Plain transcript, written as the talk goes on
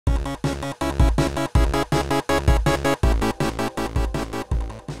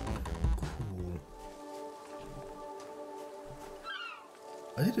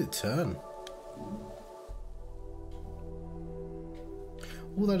did it turn?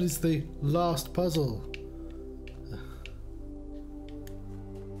 Oh, that is the last puzzle.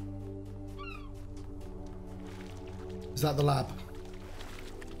 Is that the lab?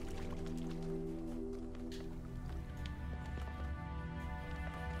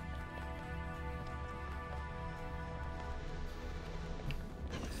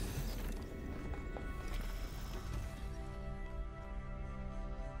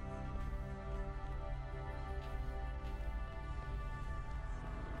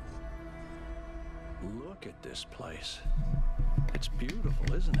 Look at this place. It's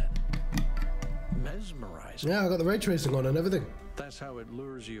beautiful, isn't it? Mesmerizing. Yeah, I got the ray tracing on and everything. That's how it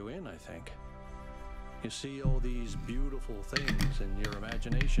lures you in, I think. You see all these beautiful things and your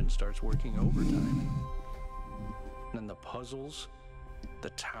imagination starts working overtime. And the puzzles, the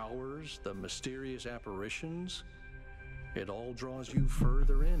towers, the mysterious apparitions, it all draws you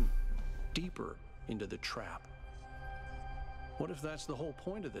further in, deeper into the trap. What if that's the whole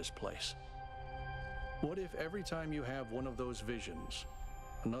point of this place? What if every time you have one of those visions,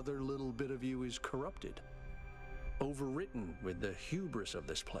 another little bit of you is corrupted, overwritten with the hubris of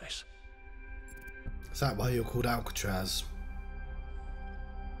this place? Is that why you're called Alcatraz?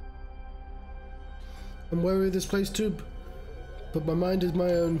 I'm wary of this place too, but my mind is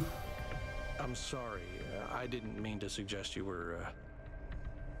my own. I'm sorry, I didn't mean to suggest you were,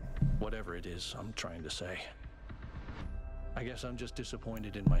 whatever it is I'm trying to say. I guess I'm just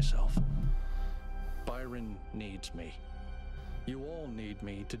disappointed in myself. Byron needs me. You all need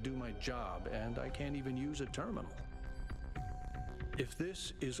me to do my job, and I can't even use a terminal. If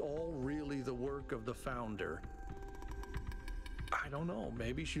this is all really the work of the founder, I don't know,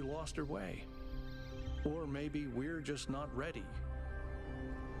 maybe she lost her way. Or maybe we're just not ready.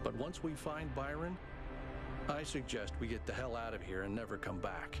 But once we find Byron, I suggest we get the hell out of here and never come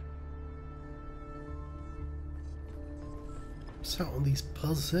back. What's out on these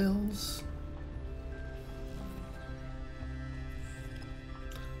puzzles?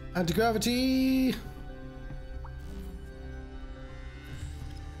 Anti-gravity!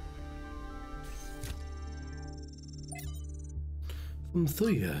 From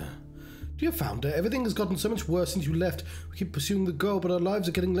Thuya. Dear Founder, everything has gotten so much worse since you left. We keep pursuing the goal, but our lives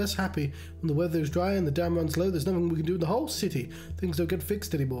are getting less happy. When the weather is dry and the dam runs low, there's nothing we can do in the whole city. Things don't get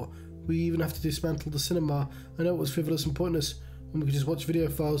fixed anymore. We even have to dismantle the cinema. I know it was frivolous and pointless when we could just watch video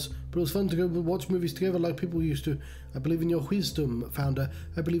files, but it was fun to go watch movies together like people used to. I believe in your wisdom, Founder.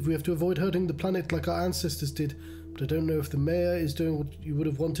 I believe we have to avoid hurting the planet like our ancestors did, but I don't know if the mayor is doing what you would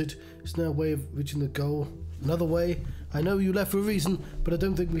have wanted. Is there a way of reaching the goal? Another way? I know you left for a reason, but I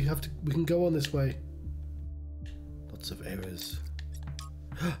don't think we can go on this way. Lots of errors.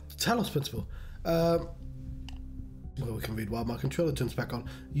 The Talos principle. Well, we can read while my controller turns back on.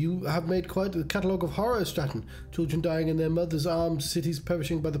 You have made quite a catalogue of horrors, Stratton. Children dying in their mother's arms, cities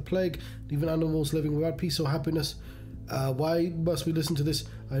perishing by the plague, and even animals living without peace or happiness. Why must we listen to this?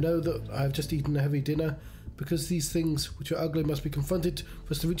 I know that I have just eaten a heavy dinner. Because these things, which are ugly, must be confronted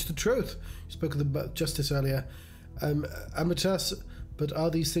for us to reach the truth. You spoke of the justice earlier. Amatas, but are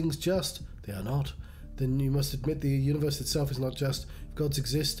these things just? They are not. Then you must admit the universe itself is not just. If gods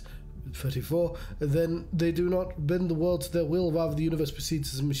exist, 34, then they do not bend the world to their will, rather the universe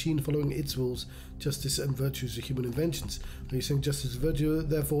proceeds as a machine following its rules. Justice and virtues are human inventions. Are you saying justice and virtue are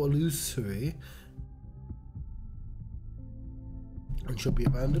therefore illusory and should be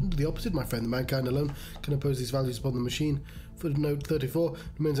abandoned? The opposite, my friend. The mankind alone can impose these values upon the machine. Footnote 34. It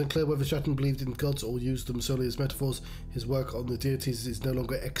remains unclear whether Stratton believed in gods or used them solely as metaphors. His work on the deities is no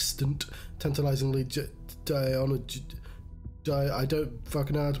longer extant. Tantalizingly, I don't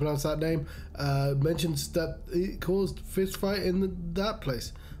fucking know how to pronounce that name, mentions that it caused fist fight in that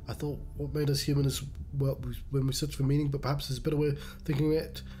place. I thought what made us human is, well, when we search for meaning, but perhaps there's a better way of thinking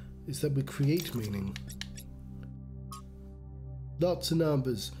it, is that we create meaning. Lots of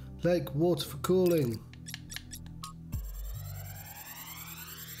numbers. Lake, water for cooling.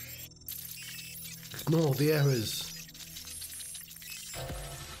 Ignore the errors.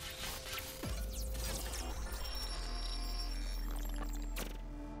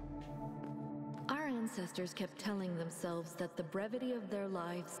 Our ancestors kept telling themselves that the brevity of their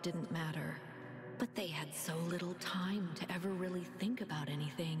lives didn't matter. But they had so little time to ever really think about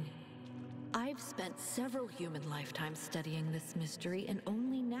anything. I've spent several human lifetimes studying this mystery, and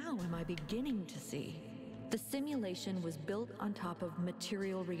only now am I beginning to see. The simulation was built on top of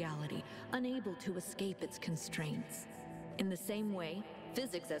material reality, unable to escape its constraints. In the same way,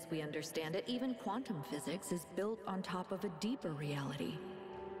 physics as we understand it, even quantum physics, is built on top of a deeper reality.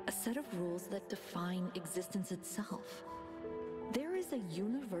 A set of rules that define existence itself. There is is a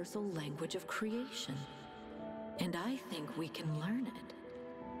universal language of creation, and I think we can learn it.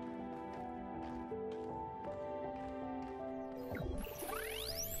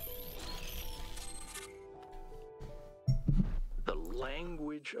 The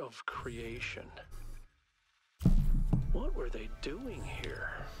language of creation. What were they doing here?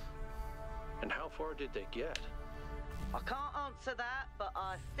 And how far did they get? I can't answer that, but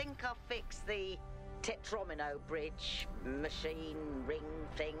I think I fixed the Tetromino bridge, machine, ring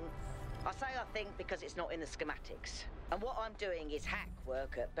thing. I say I think because it's not in the schematics. And what I'm doing is hack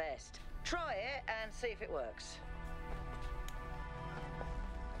work at best. Try it and see if it works.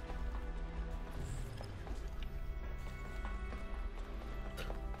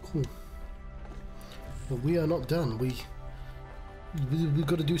 Cool. But we are not done. We've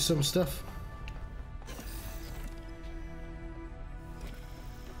got to do some stuff.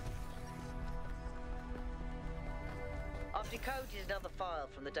 I've decoded another file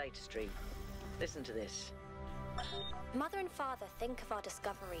from the data stream. Listen to this. Mother and Father think of our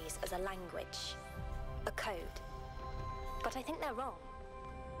discoveries as a language, a code. But I think they're wrong.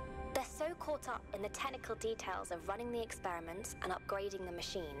 They're so caught up in the technical details of running the experiments and upgrading the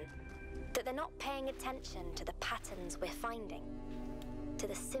machine that they're not paying attention to the patterns we're finding, to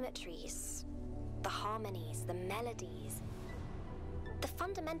the symmetries, the harmonies, the melodies. The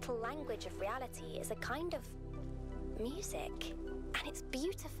fundamental language of reality is a kind of music, and it's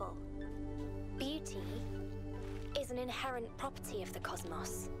beautiful. Beauty is an inherent property of the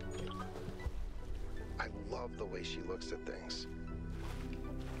cosmos. I love the way she looks at things.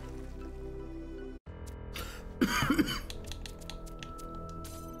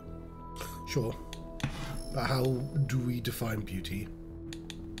 Sure. But how do we define beauty?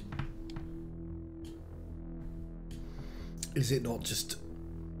 Is it not just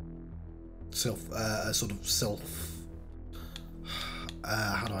a sort of self,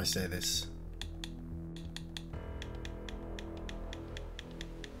 how do I say this?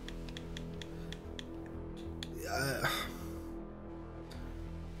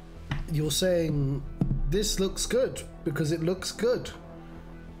 You're saying this looks good because it looks good,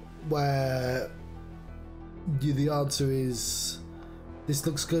 where the answer is this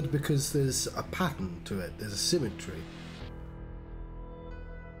looks good because there's a pattern to it, there's a symmetry.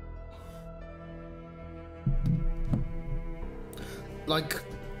 Like,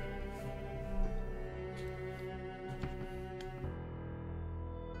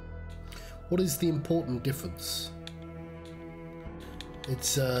 what is the important difference?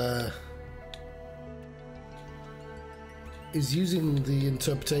 It's is using the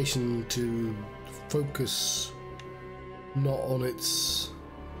interpretation to focus not on its...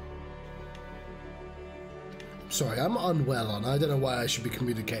 Sorry, I'm unwell and I don't know why I should be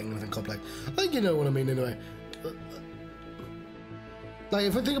communicating anything complex. I think you know what I mean anyway. Like,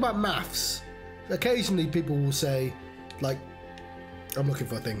 if I think about maths, occasionally people will say, like, I'm looking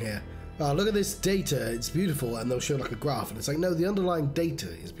for a thing here. Oh, look at this data, it's beautiful, and they'll show like a graph, and it's like, no, the underlying data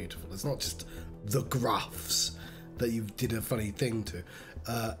is beautiful. It's not just the graphs that you did a funny thing to.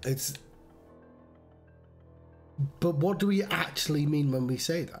 But what do we actually mean when we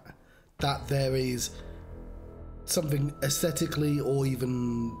say that? That there is something aesthetically, or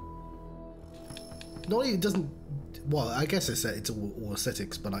even... Not even, it doesn't... Well, I guess it's all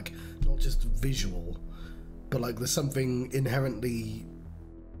aesthetics, but like, not just visual, but like there's something inherently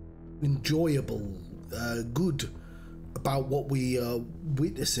enjoyable, good about what we are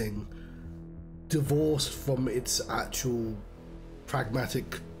witnessing, divorced from its actual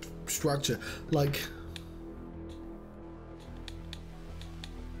pragmatic structure. Like,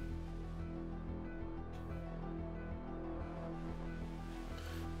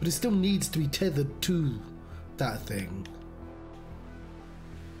 but it still needs to be tethered to that thing.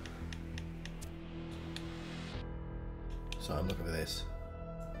 So I'm looking for this.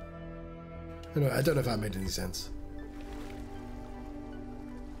 Anyway, I don't know if that made any sense.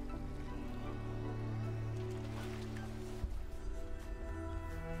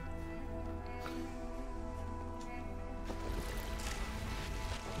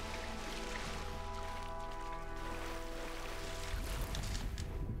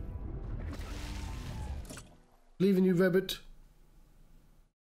 Leaving you, rabbit.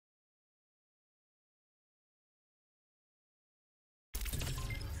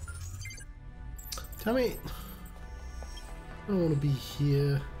 Damn it. I don't want to be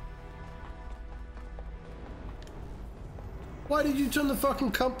here. Why did you turn the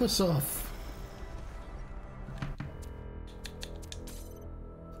fucking compass off?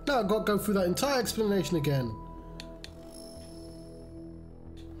 Now I've got to go through that entire explanation again.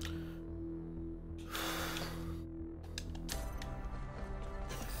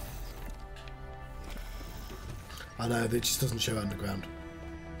 no, it just doesn't show underground.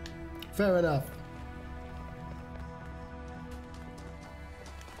 Fair enough.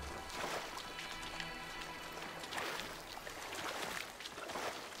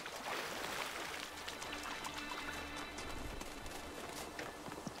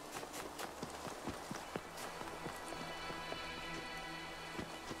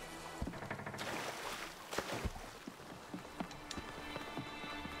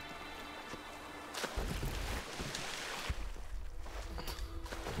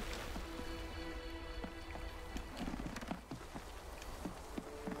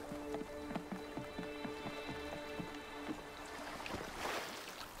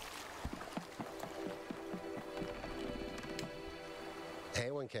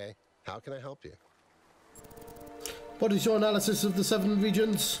 A1K, how can I help you? What is your analysis of the 7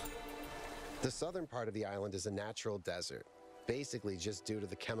 regions? The southern part of the island is a natural desert, basically just due to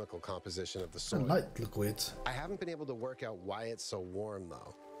the chemical composition of the I soil. like liquids. I haven't been able to work out why it's so warm,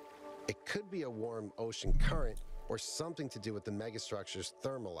 though. It could be a warm ocean current or something to do with the megastructure's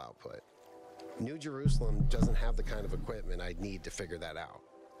thermal output. New Jerusalem doesn't have the kind of equipment I'd need to figure that out.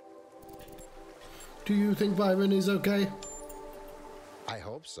 Do you think Byron is okay? I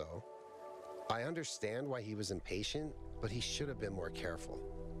hope so. I understand why he was impatient, but he should have been more careful.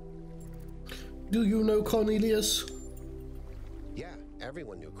 Do you know Cornelius? Yeah,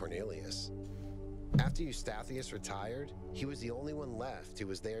 everyone knew Cornelius. After Eustathius retired, he was the only one left who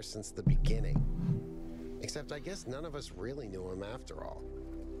was there since the beginning. Except I guess none of us really knew him after all.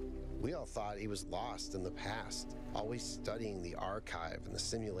 We all thought he was lost in the past, always studying the archive and the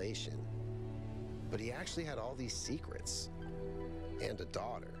simulation. But he actually had all these secrets. And a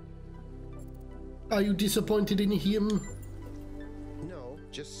daughter. Are you disappointed in him? No,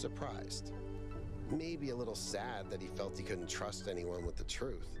 just surprised. Maybe a little sad that he felt he couldn't trust anyone with the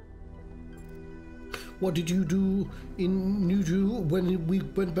truth. What did you do in New Jew when we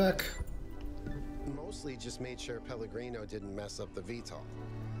went back? Mostly just made sure Pellegrino didn't mess up the VTOL.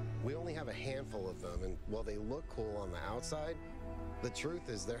 We only have a handful of them, and while they look cool on the outside, the truth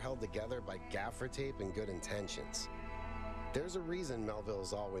is they're held together by gaffer tape and good intentions. There's a reason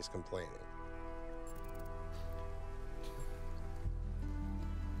Melville's always complaining.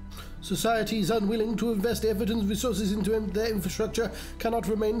 Society is unwilling to invest effort and resources into their infrastructure, cannot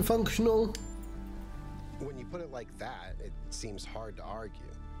remain functional. When you put it like that, it seems hard to argue.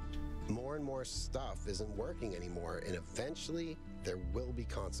 More and more stuff isn't working anymore, and eventually there will be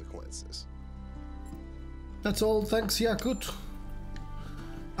consequences. That's all, thanks, Yakut.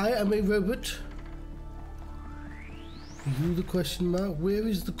 I am a robot. Are you the question mark? Where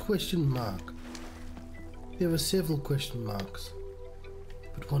is the question mark? There are several question marks,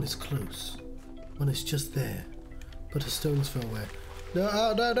 but one is close. One is just there, but a stone's throw away.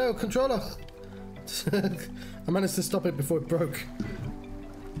 No, no, controller! I managed to stop it before it broke.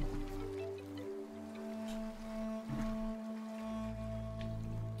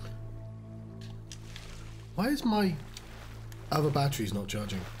 Why is my other batteries not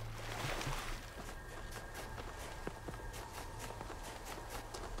charging?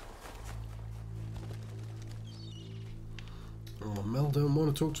 Oh, Mel don't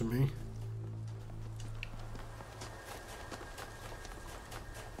want to talk to me.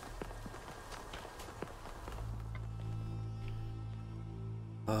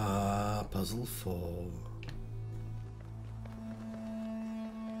 Puzzle 4.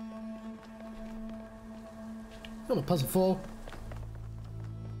 Not a puzzle 4.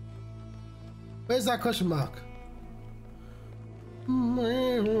 Where's that question mark?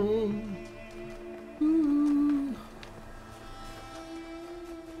 Where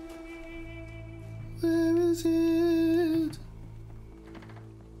is it?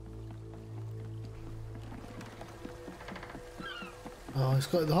 Oh, it's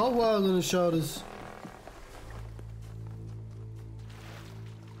got the whole world on his shoulders.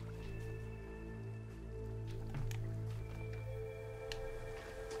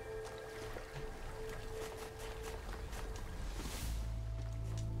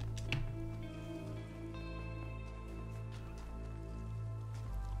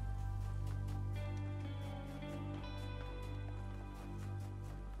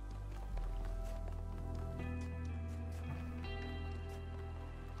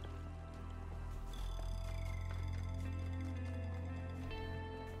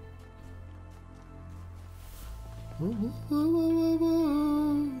 Whoa, whoa, whoa,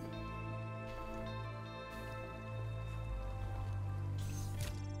 whoa.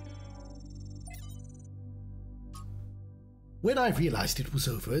 When I realised it was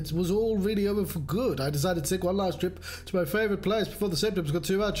over, it was all really over for good. I decided to take one last trip to my favourite place before the symptoms got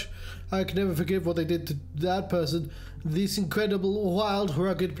too much. I can never forgive what they did to that person. This incredible, wild,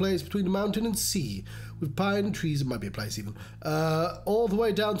 rugged place between mountain and sea, with pine trees, it might be a place even, all the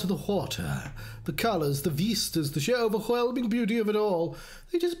way down to the water. The colours, the vistas, the sheer overwhelming beauty of it all.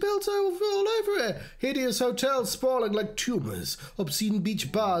 They just built all over it. Hideous hotels sprawling like tumours, obscene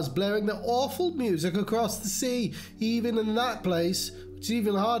beach bars blaring their awful music across the sea. Even in that place, it's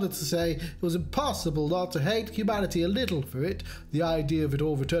even harder to say, it was impossible not to hate humanity a little for it. The idea of it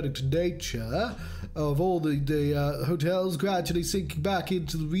all returning to nature, of all the hotels gradually sinking back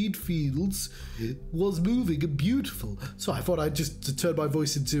into the reed fields, was moving and beautiful. So I thought I'd just turn my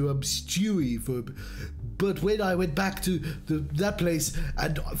voice into Stewie for. But when I went back to that place,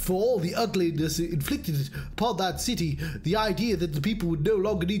 and for all the ugliness inflicted upon that city, the idea that the people would no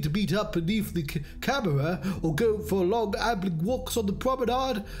longer need to meet up beneath the camera or go for long ambling walks on the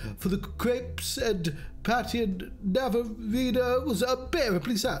promenade for the crepes and Patty and Navarina was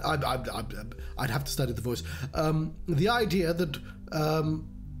unbearably sad. I'd have to study the voice. The idea that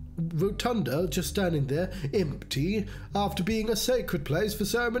Rotunda just standing there, empty, after being a sacred place for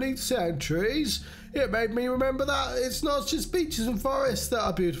so many centuries, it made me remember that it's not just beaches and forests that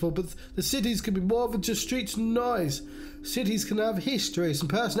are beautiful, but the cities can be more than just streets and noise. Cities can have histories and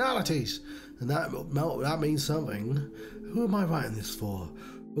personalities, and that means something. Who am I writing this for?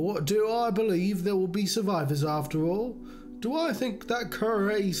 What do I believe there will be survivors after all? Do I think that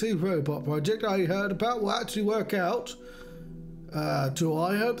crazy robot project I heard about will actually work out? Do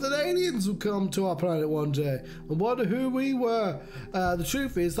I hope that aliens will come to our planet one day and wonder who we were? The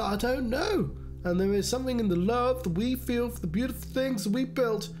truth is that I don't know. And there is something in the love that we feel for the beautiful things that we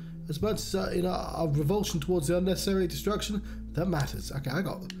built, as much as in our revulsion towards the unnecessary destruction, that matters. Okay, I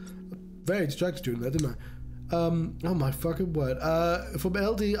got very distracted during that, didn't I? Oh my fucking word. From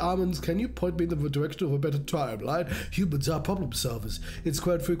LD Almonds, can you point me in the direction of a better timeline? Humans are problem solvers. It's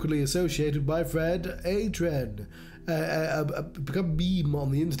quite frequently associated with my friend Adrian. Become a meme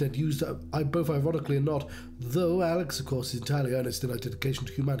on the internet, used both ironically and not, though Alex, of course, is entirely earnest in our dedication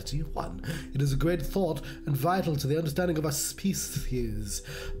to humanity. One, it is a great thought and vital to the understanding of our species,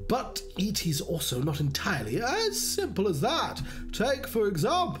 but it is also not entirely as simple as that. Take, for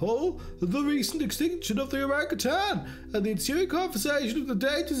example, the recent extinction of the orangutan and the ensuing conversation of the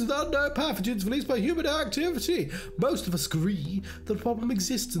dangers of unknown pathogens released by human activity. Most of us agree that the problem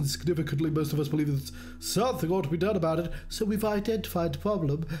exists, and significantly most of us believe that something ought to be done about it, so we've identified the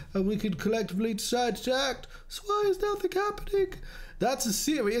problem and we can collectively decide to act. So why is nothing happening? That's a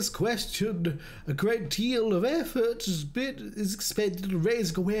serious question. A great deal of effort is expended in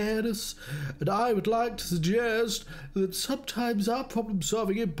raising awareness, and I would like to suggest that sometimes our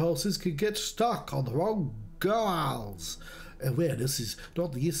problem-solving impulses can get stuck on the wrong goals. Awareness is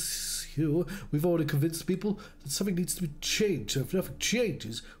not the issue. We've already convinced people that something needs to be changed. So if nothing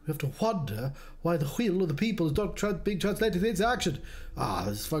changes, we have to wonder why the will of the people is not being translated into action.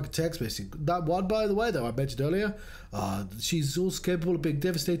 This fucking text message. That one, by the way, though, I mentioned earlier, she's also capable of being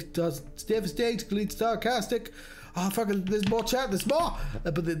devastatingly sarcastic. Fucking, there's more chat, there's more!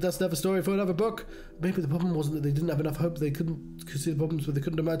 But that's another story for another book. Maybe the problem wasn't that they didn't have enough hope, they couldn't see the problems, but they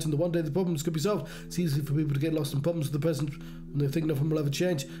couldn't imagine that one day the problems could be solved. It's easy for people to get lost in problems with the present when they think nothing will ever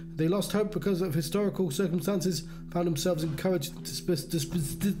change. They lost hope because of historical circumstances, found themselves encouraged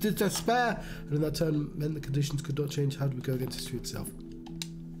to despair, and in that turn meant the conditions could not change. How do we go against history itself?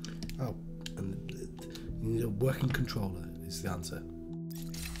 Oh, and you need a working controller is the answer.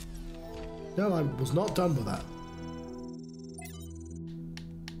 No, I was not done with that.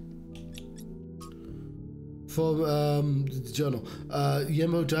 From the journal,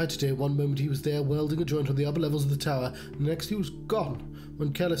 Yemo died today. One moment he was there welding a joint on the upper levels of the tower, and the next he was gone.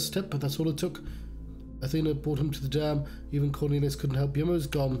 One careless step, but that's all it took. Athena brought him to the dam. Even Cornelius couldn't help. Yemo's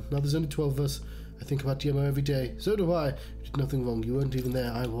gone. Now there's only 12 of us. I think about Yemo every day. So do I. You did nothing wrong. You weren't even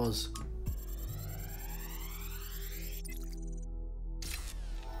there. I was.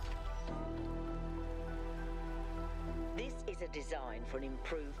 This is a design for an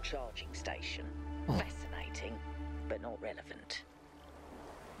improved charging station. Fascinating, but not relevant.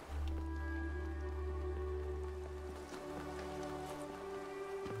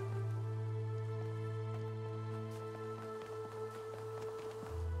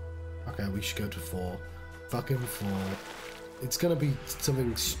 Okay, we should go to 4. Fucking 4. It's gonna be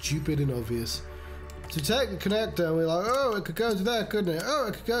something stupid and obvious. To take the connector, and we're like, oh, it could go to there, couldn't it? Oh,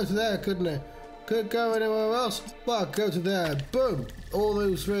 it could go to there, couldn't it? Could it go anywhere else? Well, go to there. Boom! All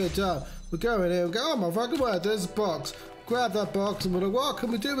those 3 are done. We go in here and go, oh my fucking word, there's a box. grab that box and we're like, what can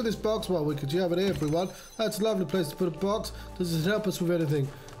we do with this box? Well, we could have it here if we want. That's a lovely place to put a box. Does it help us with anything?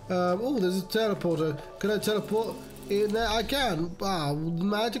 Oh, there's a teleporter. Can I teleport in there? I can. Wow, the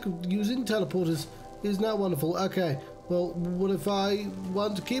magic of using teleporters is now wonderful. Okay, well, what if I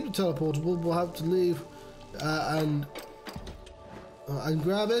want to keep the teleporter? We'll have to leave and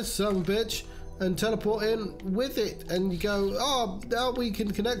grab this son of a bitch and teleport in with it. And you go, oh, now we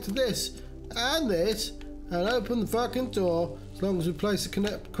can connect to this and this and open the fucking door as long as we place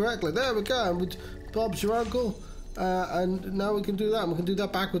it correctly. There we go. And Bob's your uncle. And now we can do that. And we can do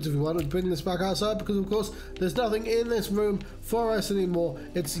that backwards if we want. And bring this back outside because, of course, there's nothing in this room for us anymore.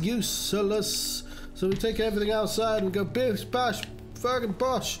 It's useless. So we take everything outside and go bish, bash, fucking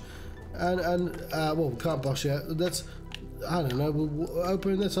bosh. Well, we can't bosh yet. That's, I don't know. We'll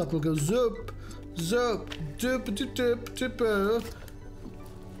open this up and go zoop, zoop, doop, doop, doop, doop.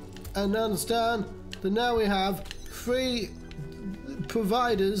 And understand that now we have 3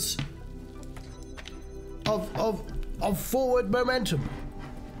 providers of forward momentum.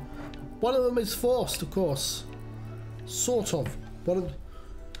 One of them is forced, of course. Sort of.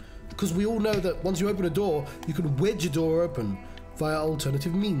 Because we all know that once you open a door, you can wedge a door open via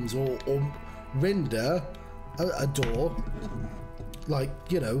alternative means or render a door, like,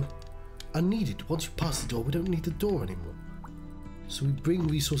 you know, unneeded. Once you pass the door, we don't need the door anymore. So we bring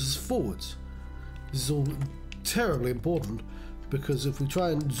resources forwards. This is all terribly important because if we try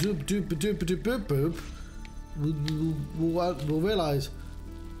and zoop doop doop doop boop boop, we'll realize,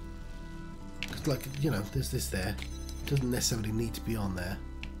 like, you know, there's this there. It doesn't necessarily need to be on there.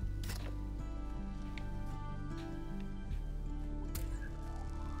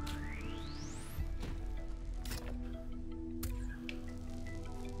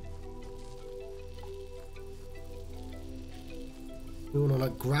 We want to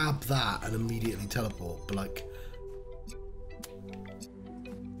like grab that and immediately teleport, but like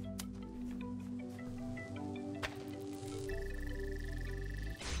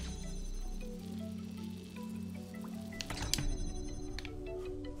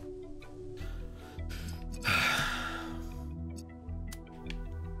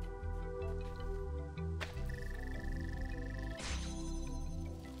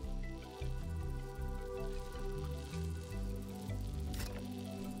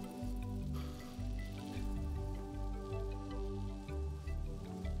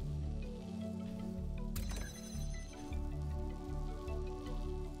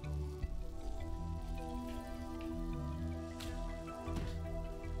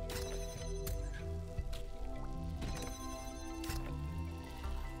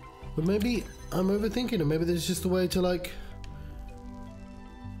but maybe I'm overthinking it. Maybe there's just a way to like...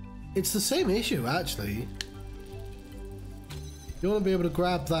 It's the same issue, actually. You want to be able to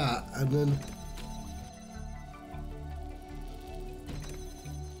grab that and then...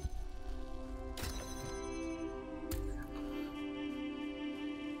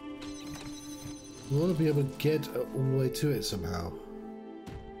 You want to be able to get all the way to it somehow.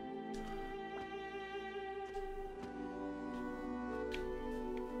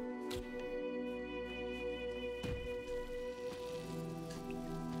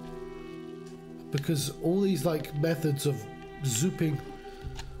 Because all these like methods of zooping,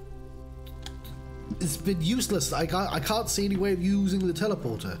 it's been useless. I can't see any way of using the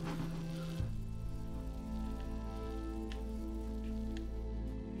teleporter.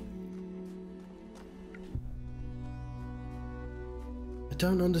 I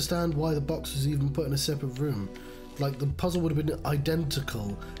don't understand why the box was even put in a separate room. Like, the puzzle would have been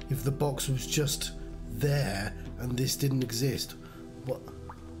identical if the box was just there and this didn't exist. What?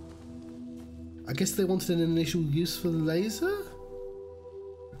 I guess they wanted an initial use for the laser?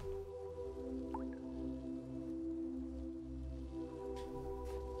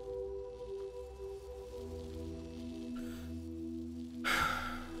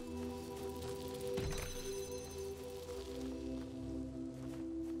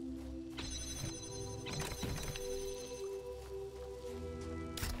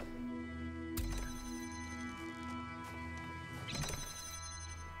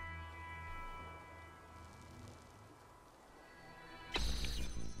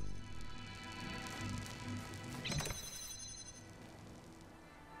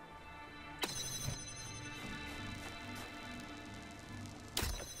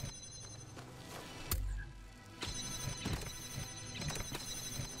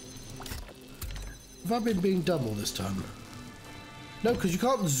 Have I been being dumb all this time? No, because you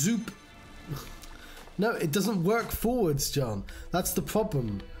can't zoop. No, it doesn't work forwards, John. That's the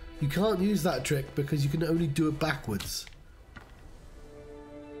problem. You can't use that trick because you can only do it backwards.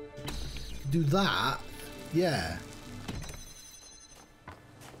 Do that, yeah.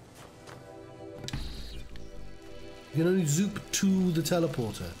 You can only zoop to the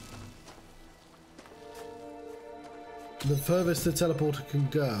teleporter. The furthest the teleporter can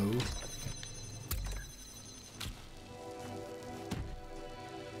go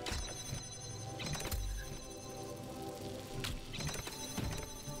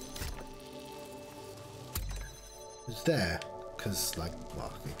is there, because like,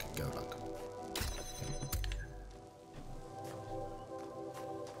 well, it can go like.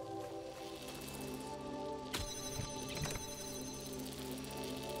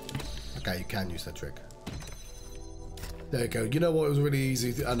 Okay, you can use that trick. There you go. You know what? It was really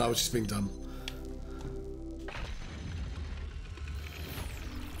easy, and I was just being dumb.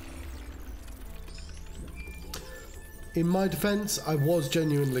 In my defense, I was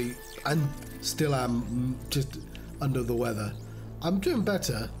genuinely, and still am, just under the weather. I'm doing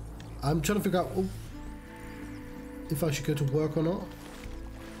better. I'm trying to figure out if I should go to work or not.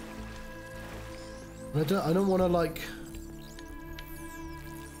 I don't want to like.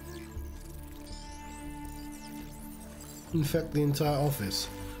 Infect the entire office,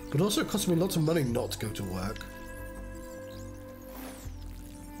 but also it costs me lots of money not to go to work.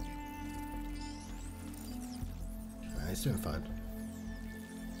 He's doing fine.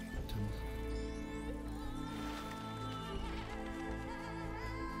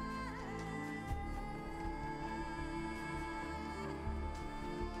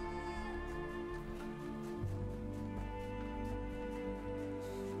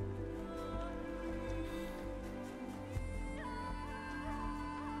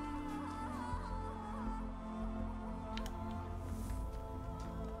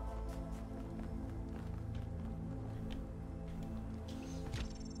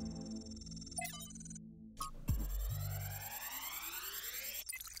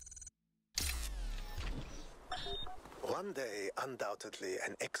 One day, undoubtedly,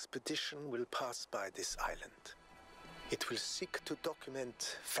 an expedition will pass by this island. It will seek to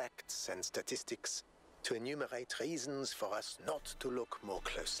document facts and statistics, to enumerate reasons for us not to look more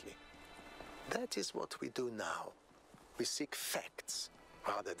closely. That is what we do now. We seek facts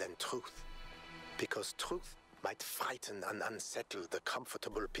rather than truth, because truth might frighten and unsettle the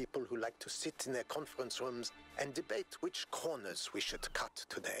comfortable people who like to sit in their conference rooms and debate which corners we should cut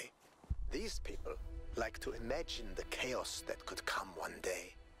today. These people like to imagine the chaos that could come one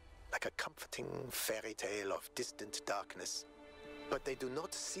day, like a comforting fairy tale of distant darkness. But they do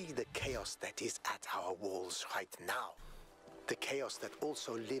not see the chaos that is at our walls right now. The chaos that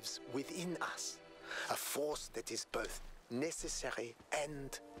also lives within us, a force that is both necessary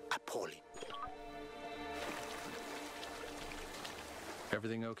and appalling.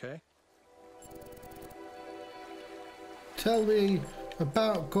 Everything okay? Tell me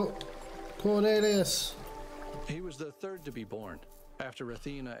about Cornelius. He was the third to be born, after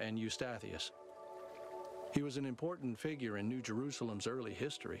Athena and Eustathius. He was an important figure in New Jerusalem's early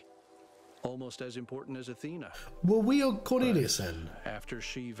history, almost as important as Athena. Were we on Cornelius then? After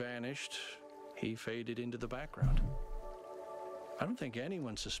she vanished, he faded into the background. I don't think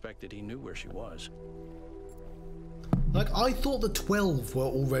anyone suspected he knew where she was. Like, I thought the 12 were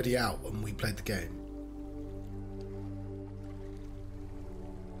already out when we played the game.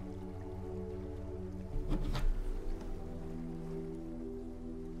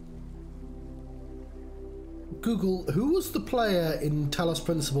 Google, who was the player in Talos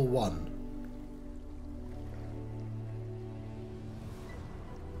Principle 1?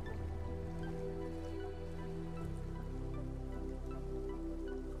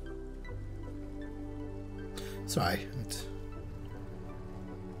 Sorry.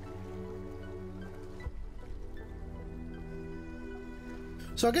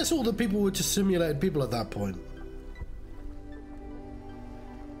 So I guess all the people were just simulated people at that point.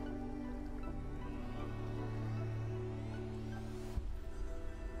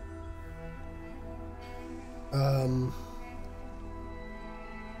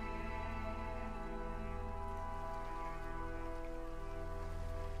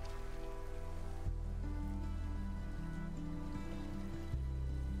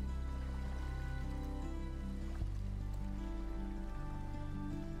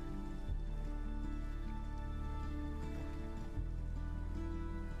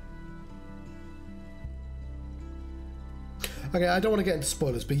 Okay, I don't want to get into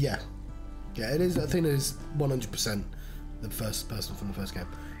spoilers, but yeah, it is. I think it is 100% the first person from the first game.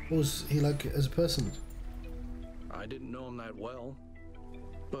 What was he like as a person? I didn't know him that well,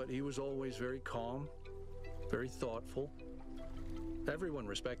 but he was always very calm, very thoughtful. Everyone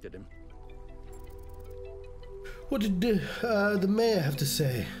respected him. What did the mayor have to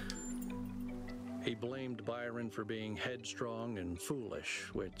say? He blamed Byron for being headstrong and foolish,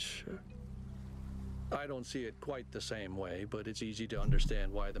 which I don't see it quite the same way, but it's easy to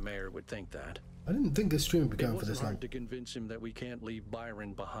understand why the mayor would think that. I didn't think this stream would be It going for wasn't this long. hard to convince him that we can't leave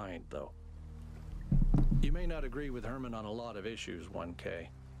Byron behind, though. You may not agree with Herman on a lot of issues, 1K,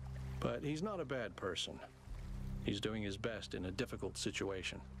 but he's not a bad person. He's doing his best in a difficult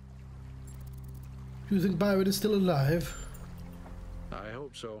situation. Do you think Byron is still alive? I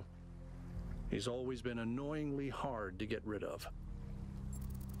hope so. He's always been annoyingly hard to get rid of.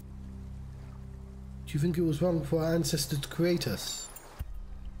 Do you think it was wrong for our ancestors to create us?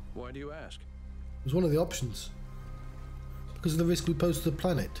 Why do you ask? It was one of the options. Because of the risk we pose to the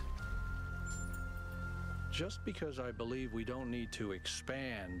planet. Just because I believe we don't need to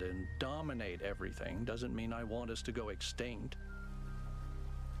expand and dominate everything doesn't mean I want us to go extinct.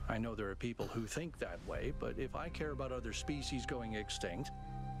 I know there are people who think that way, but if I care about other species going extinct,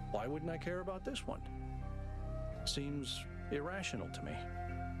 why wouldn't I care about this one? Seems irrational to me.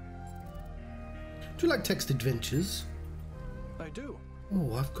 Do you like text adventures? I do.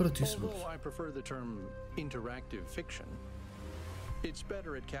 Oh, I've got to do some. Although I prefer the term interactive fiction. It's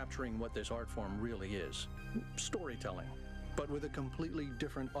better at capturing what this art form really is. Storytelling, but with a completely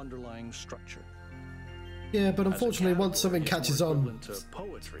different underlying structure. Yeah, but unfortunately, once something catches on, equivalent to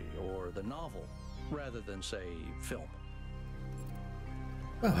poetry or the novel, rather than say film.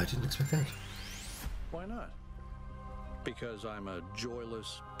 Oh, I didn't expect that. Why not? Because I'm a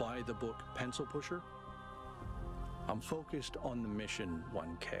joyless, by-the-book pencil pusher? I'm focused on the mission,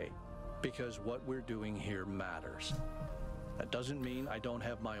 1K, because what we're doing here matters. That doesn't mean I don't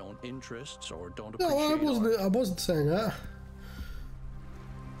have my own interests or don't appreciate No, art. I wasn't saying that.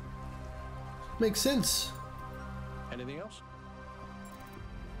 Makes sense. Anything else?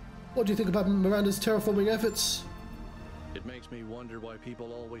 What do you think about Miranda's terraforming efforts? It makes me wonder why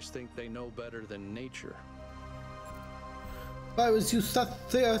people always think they know better than nature. If I was used to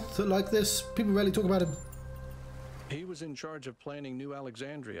the earth like this, people rarely talk about him. He was in charge of planning New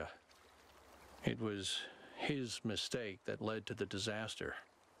Alexandria. It was his mistake that led to the disaster.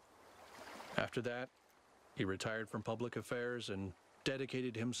 After that, he retired from public affairs and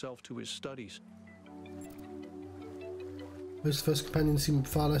dedicated himself to his studies. Most first companions seem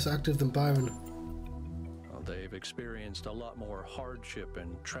far less active than Byron. Well, they've experienced a lot more hardship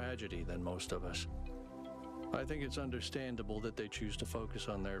and tragedy than most of us. I think it's understandable that they choose to focus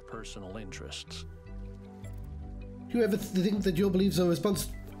on their personal interests. Do you ever think that your beliefs are a response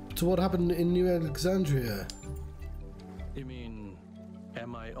to what happened in New Alexandria? You mean,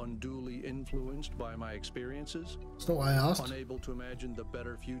 am I unduly influenced by my experiences? That's not what I asked. Unable to imagine the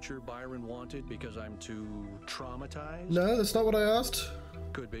better future Byron wanted because I'm too traumatized? No, that's not what I asked.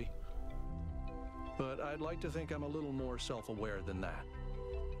 Could be. But I'd like to think I'm a little more self-aware than that.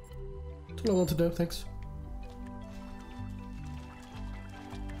 That's all I want to know, thanks.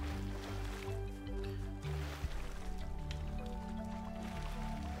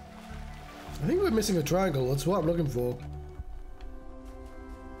 I think we're missing a triangle, that's what I'm looking for.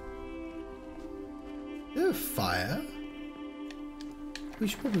 Is there a fire? We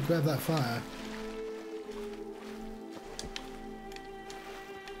should probably grab that fire.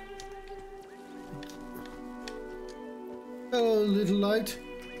 Hello, little light.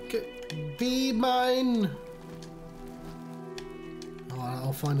 Be mine! Oh,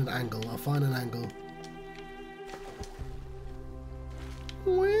 I'll find an angle, I'll find an angle.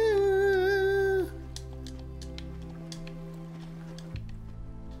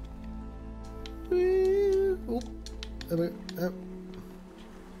 Oh, there we go.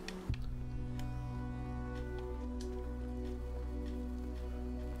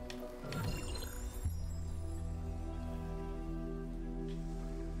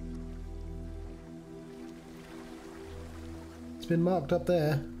 It's been marked up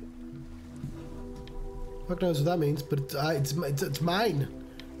there. Fuck knows what that means, but it's mine.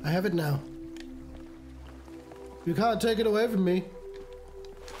 I have it now. You can't take it away from me.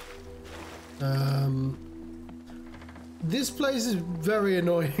 This place is very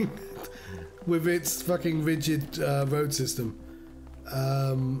annoying with its fucking rigid road system.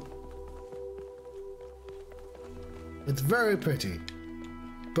 It's very pretty,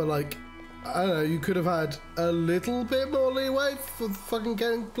 but like, I don't know, you could have had a little bit more leeway for fucking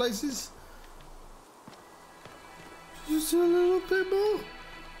getting places. Just a little bit more.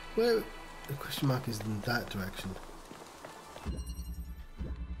 Where the question mark is in that direction.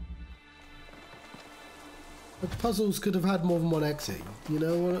 The puzzles could have had more than one exit. You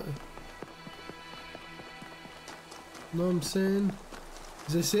know what? Know what I'm saying?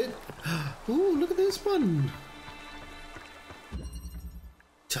 Is this it? Ooh, look at this one.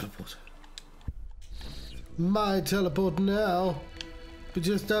 Teleport. My teleport now. We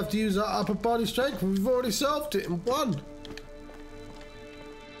just have to use our upper body strength. We've already solved it in one.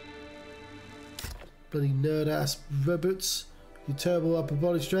 Bloody nerd-ass robots. Your terrible upper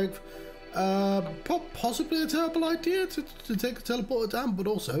body strength. Possibly a terrible idea to take a teleporter down, but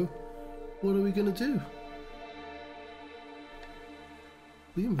also, what are we going to do?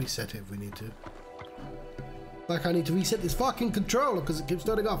 We can reset it if we need to. Like I need to reset this fucking controller because it keeps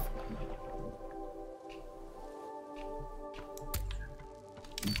turning off.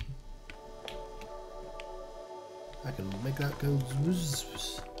 I can make that go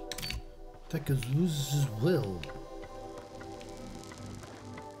zzz. That goes zzz as well.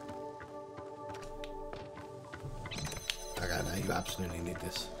 Okay, now you absolutely need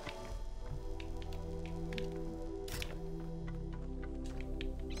this.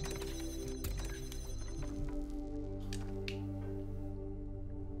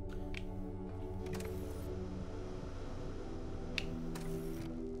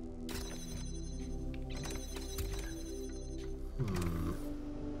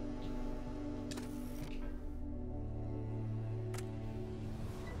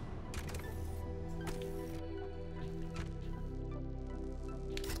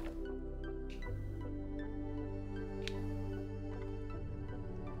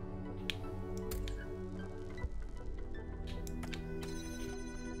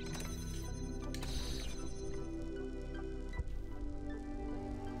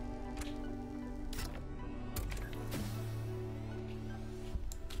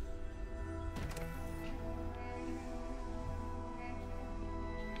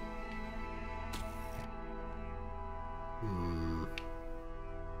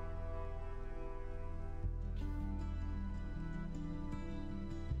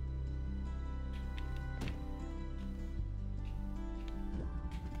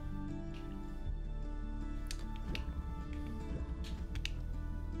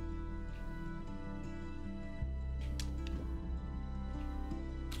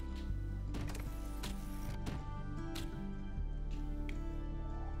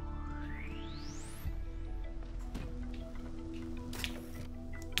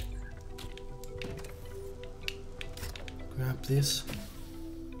 Grab this,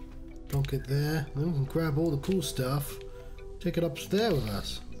 plonk it there, then we can grab all the cool stuff, take it upstairs with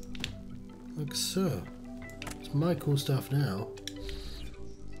us, like so. It's my cool stuff now.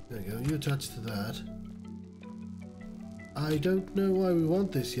 There you go, you attach to that. I don't know why we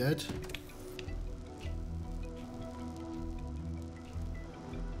want this yet.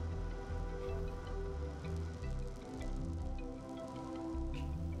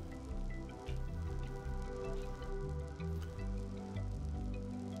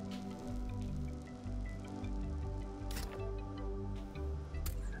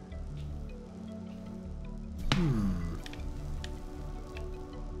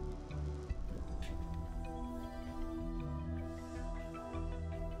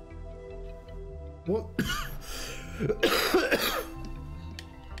 What?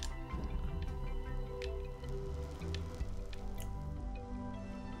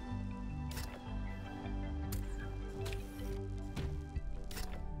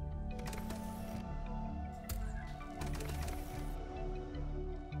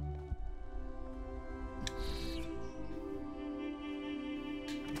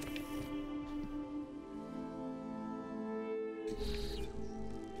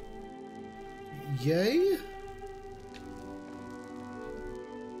 Yay?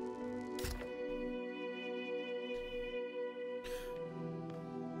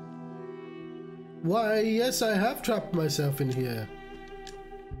 Why, yes, I have trapped myself in here.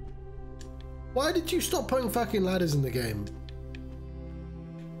 Why did you stop putting fucking ladders in the game?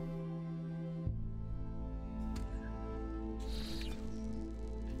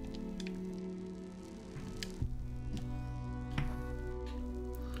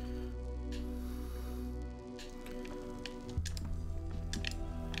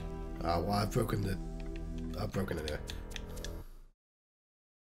 Oh, well, I've broken it here.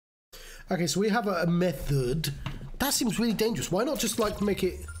 Okay, so we have a method. That seems really dangerous. Why not just, like, make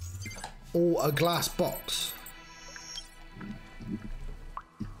it all a glass box?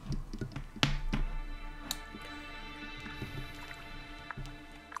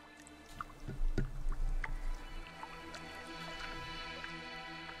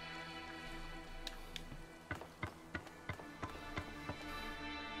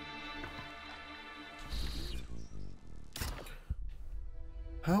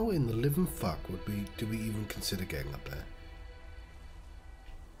 How in the living fuck do we even consider getting up there?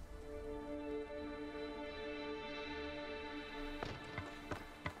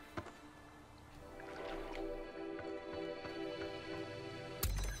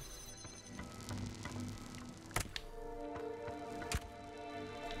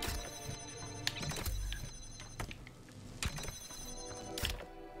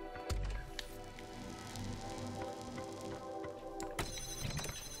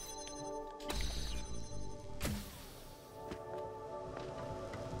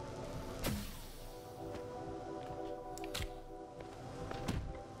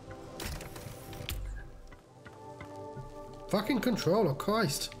 Fucking controller,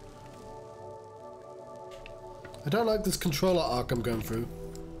 Christ. I don't like this controller arc I'm going through.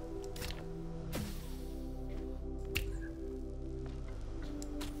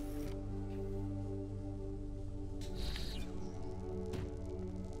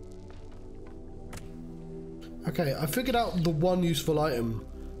 Okay, I figured out the one useful item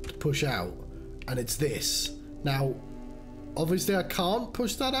to push out, and it's this. Now, obviously I can't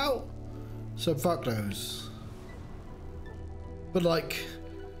push that out, so fuck those. But like,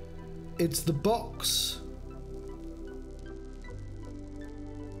 it's the box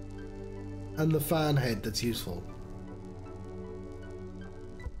and the fan head that's useful.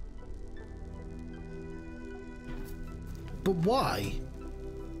 But why?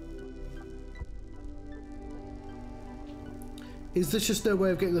 Is there just no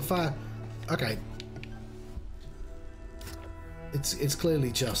way of getting the fire? Okay. It's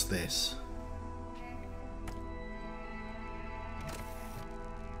clearly just this.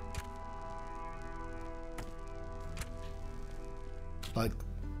 Like,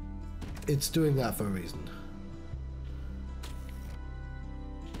 it's doing that for a reason.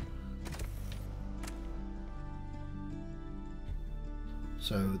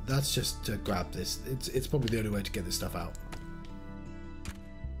 So that's just to grab this. It's probably the only way to get this stuff out.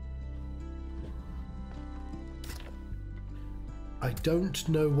 I don't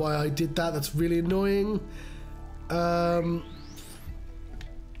know why I did that. That's really annoying. Oh,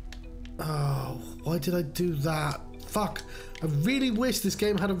 why did I do that? Fuck. I really wish this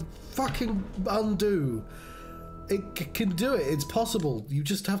game had a fucking undo. It can do it. It's possible. You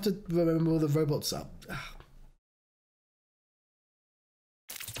just have to remember all the robots up.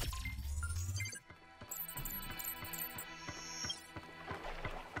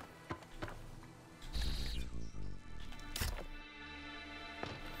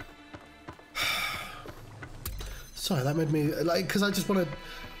 Sorry, that made me like, because I just want to.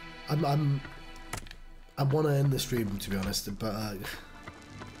 I want to end the stream, to be honest, but I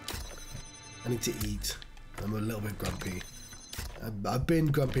need to eat. I'm a little bit grumpy. I've been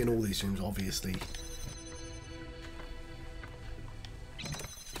grumpy in all these streams, obviously.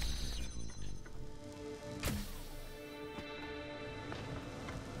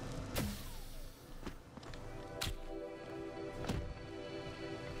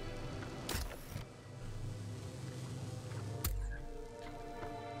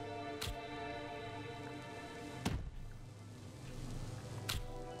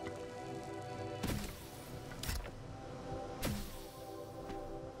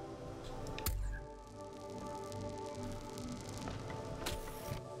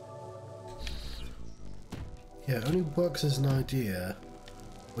 Yeah, it only works as an idea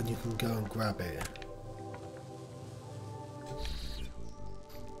when you can go and grab it.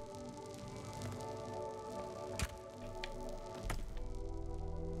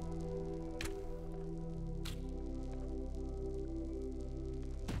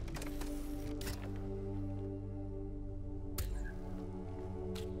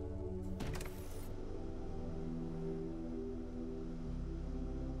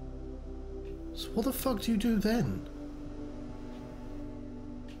 So what the fuck do you do then?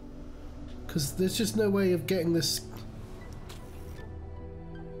 Because there's just no way of getting this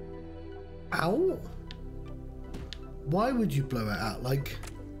out. Why would you blow it out? Like,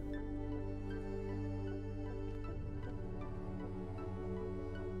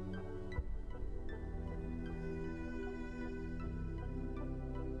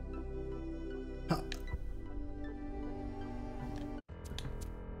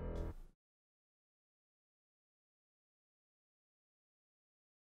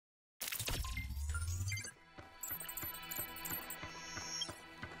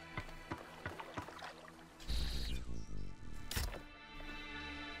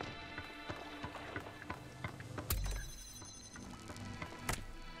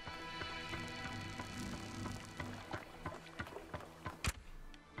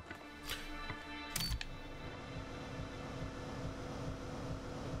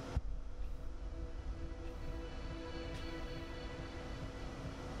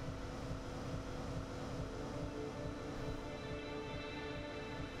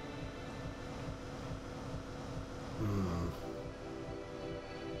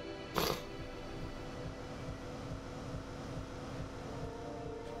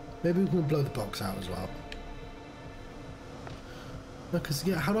 maybe we can blow the box out as well. No, because,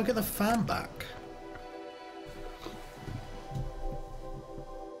 yeah, how do I get the fan back?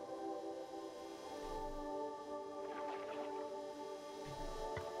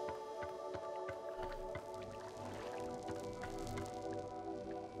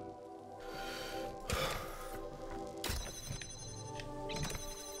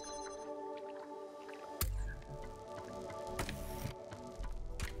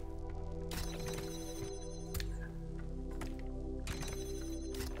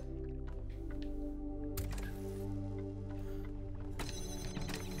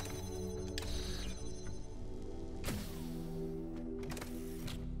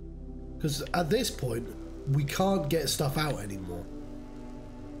 Because at this point, we can't get stuff out anymore.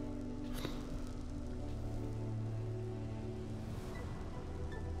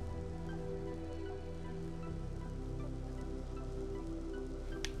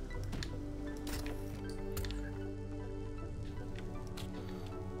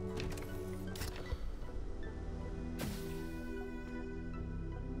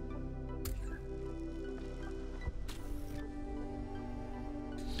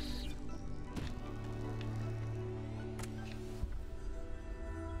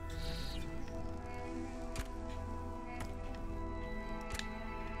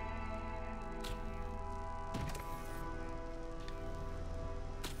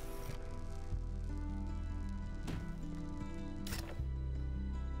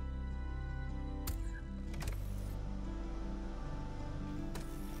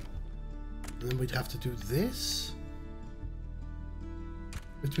 And then we'd have to do this.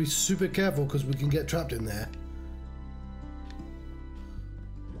 We have to be super careful because we can get trapped in there.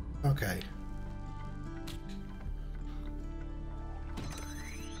 Okay.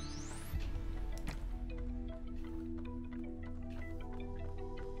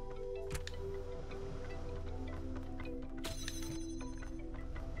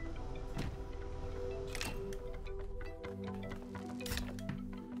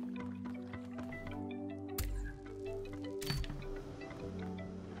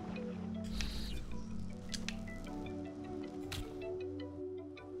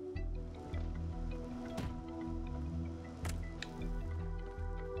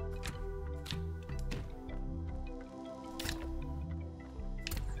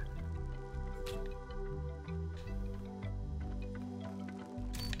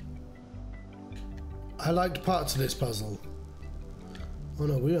 I liked parts of this puzzle. Oh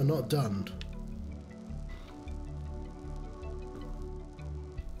no, we are not done.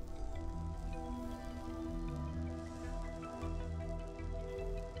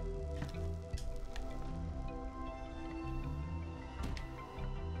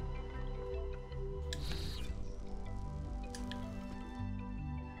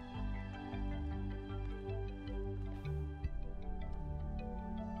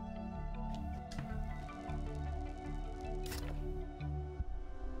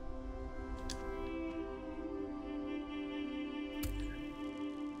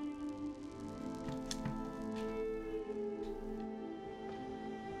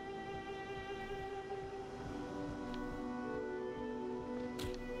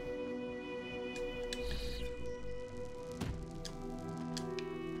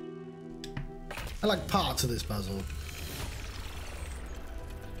 I like parts of this puzzle.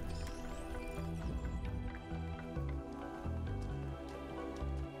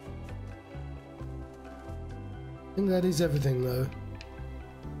 I think that is everything though.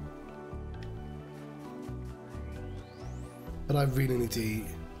 But I really need to eat.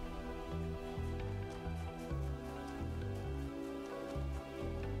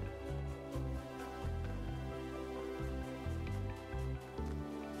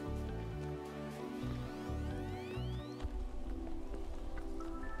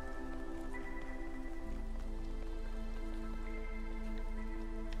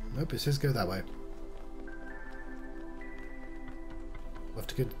 Nope, it says go that way. We'll have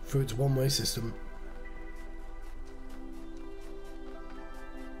to get through its one-way system.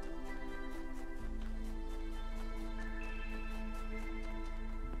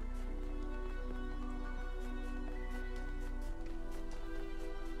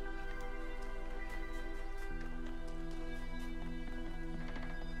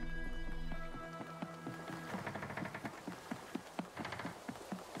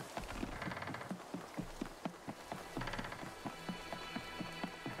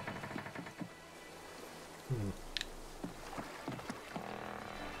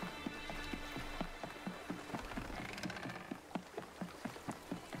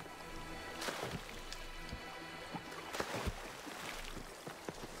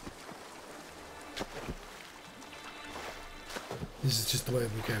 This is just the way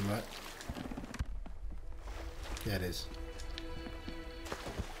we came, right? Yeah, it is.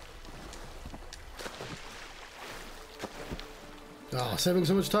 Ah, saving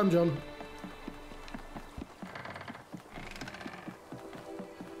so much time, John.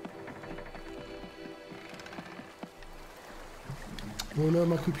 Oh no,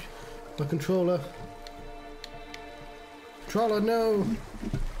 my controller. Controller, no!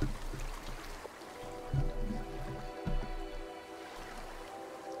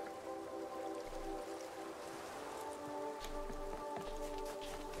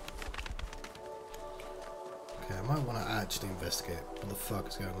 Okay, I might want to actually investigate what the fuck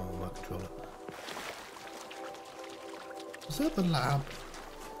is going on with my controller. Was that the lab?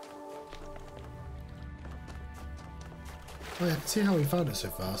 Oh yeah, I can see how we found it so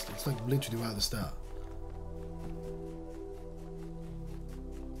fast. It's like literally right at the start.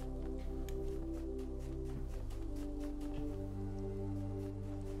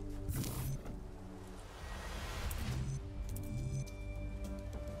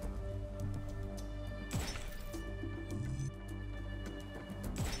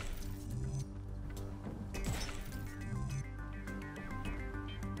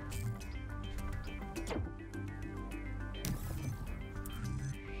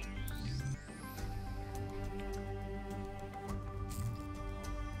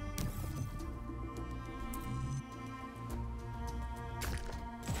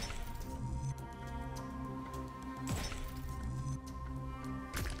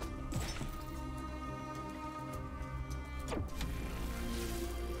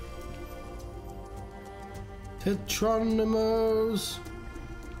 Tetronymos.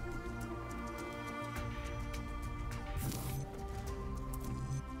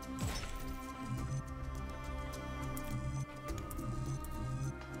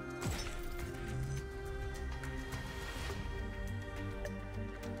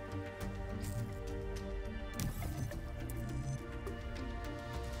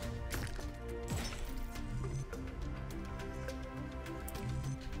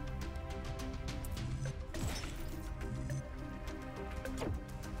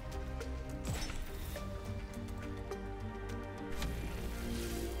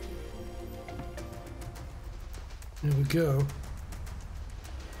 There we go.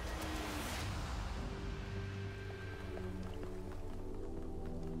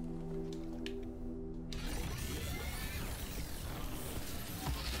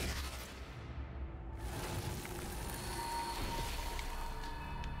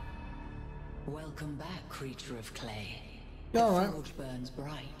 Welcome back, creature of clay. All The right. forge burns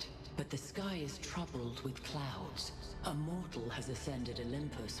bright, but the sky is troubled with clouds. A mortal has ascended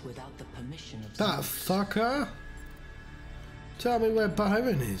Olympus without the permission of That Zeus. fucker. Tell me where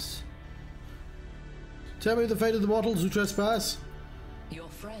Byron is. Tell me the fate of the mortals who trespass. Your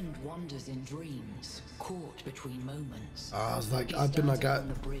friend wanders in dreams, caught between moments. I was like, He I've been like stands that.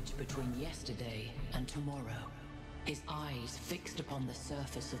 on the bridge between yesterday and tomorrow, his eyes fixed upon the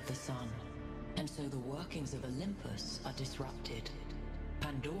surface of the sun. And so the workings of Olympus are disrupted.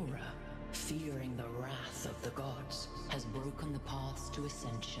 Pandora, fearing the wrath of the gods, has broken the paths to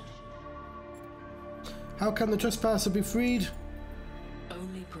ascension. How can the trespasser be freed?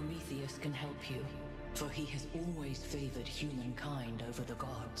 Only Prometheus can help you, for he has always favored humankind over the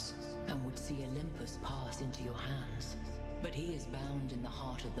gods, and would see Olympus pass into your hands. But he is bound in the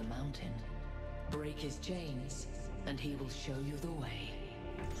heart of the mountain. Break his chains, and he will show you the way.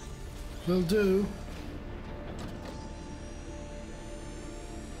 Will do.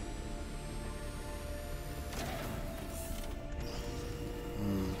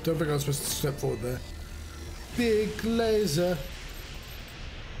 Don't think I was supposed to step forward there. Big laser.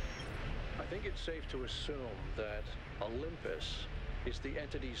 I think it's safe to assume that Olympus is the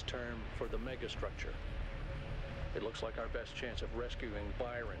entity's term for the megastructure. It looks like our best chance of rescuing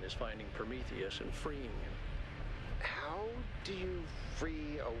Byron is finding Prometheus and freeing him. How do you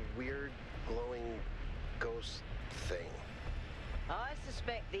free a weird, glowing ghost thing? I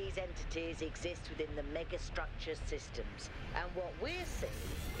suspect these entities exist within the megastructure systems, and what we're seeing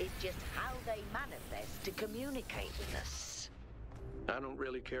is just how they manifest to communicate with us. I don't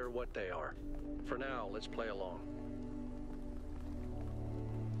really care what they are. For now, let's play along.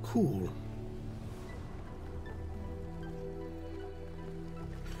 Cool.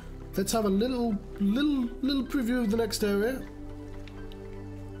 Let's have a little preview of the next area.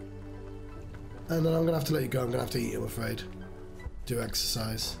 And then I'm gonna have to let you go. I'm gonna have to eat, I'm afraid. Do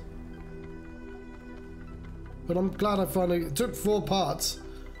exercise. But I'm glad I finally... It took 4 parts.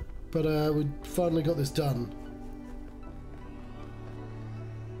 But we finally got this done.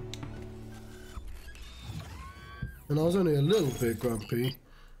 And I was only a little bit grumpy.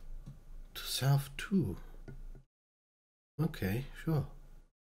 To South 2. Okay, sure.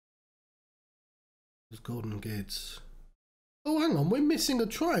 Those golden gates. Oh, hang on, we're missing a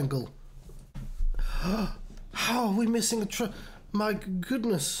triangle. How are we missing a My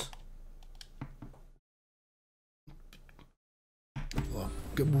goodness. Well,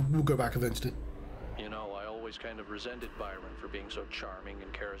 we'll go back eventually. You know, I always kind of resented Byron for being so charming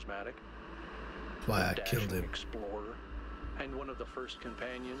and charismatic. That's why I killed Dashing him. explorer, and one of the first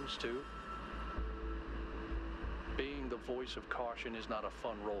companions too. Being the voice of caution is not a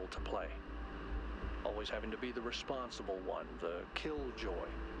fun role to play. Always having to be the responsible one, the killjoy.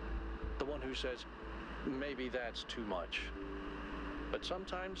 The one who says, maybe that's too much. But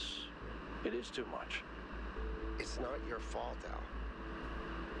sometimes it is too much. It's not your fault, Al.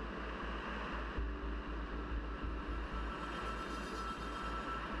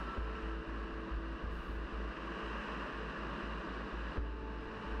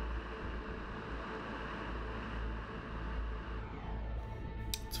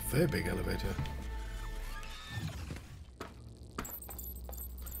 It's a very big elevator.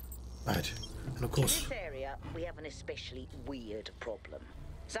 Right, and of course... In this area, we have an especially weird problem.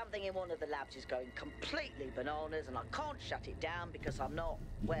 Something in one of the labs is going completely bananas, and I can't shut it down because I'm not,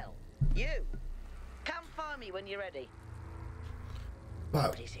 well, you. Come find me when you're ready. Wow.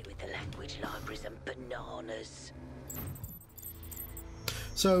 What is it with the language libraries and bananas?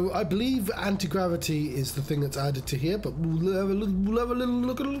 So I believe anti-gravity is the thing that's added to here, but we'll have a little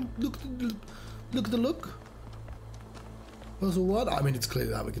look at the look. Puzzle 1. I mean, it's clear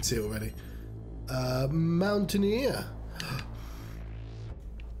that we can see it already. Mountaineer.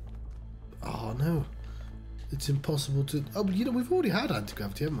 Oh no, it's impossible to. Oh, you know, we've already had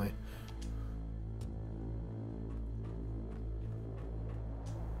anti-gravity, haven't we?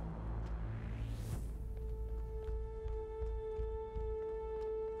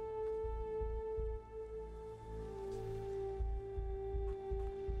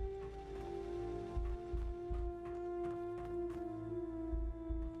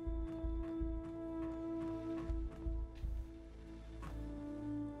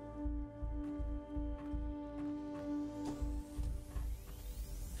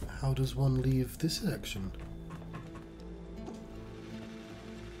 How does one leave this section?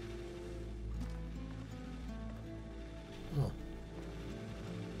 Oh.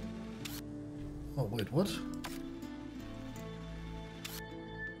 Oh, wait, what?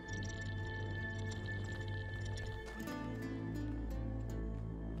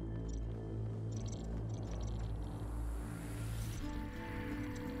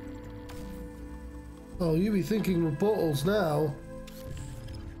 Oh, you be thinking of portals now.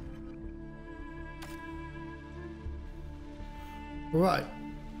 Right.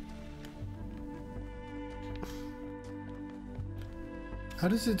 How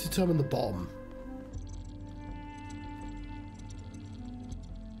does it determine the bottom?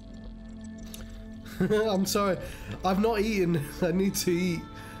 I'm sorry, I've not eaten. I need to eat.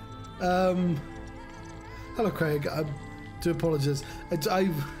 Hello, Craig. I do apologise. Had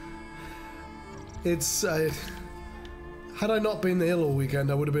I not been ill all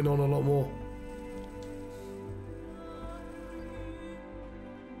weekend, I would have been on a lot more.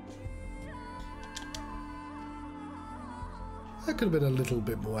 That could have been a little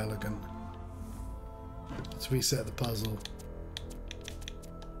bit more elegant. Let's reset the puzzle.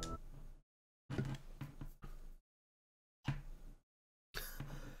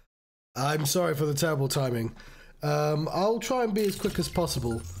 I'm sorry for the terrible timing. I'll try and be as quick as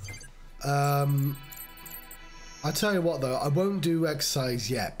possible. I tell you what though, I won't do exercise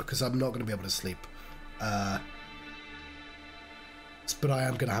yet because I'm not going to be able to sleep. But I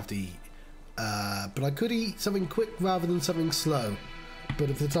am going to have to eat. But I could eat something quick rather than something slow. But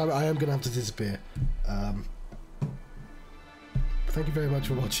at the time, I am going to have to disappear. Thank you very much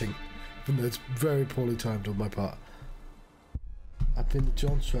for watching, even though it's very poorly timed on my part. I've been the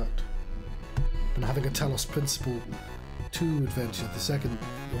Johnstruct. Been having a Talos Principle 2 adventure, the second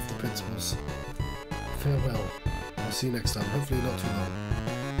of the principles. Farewell. I'll see you next time. Hopefully not too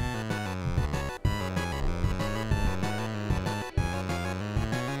long.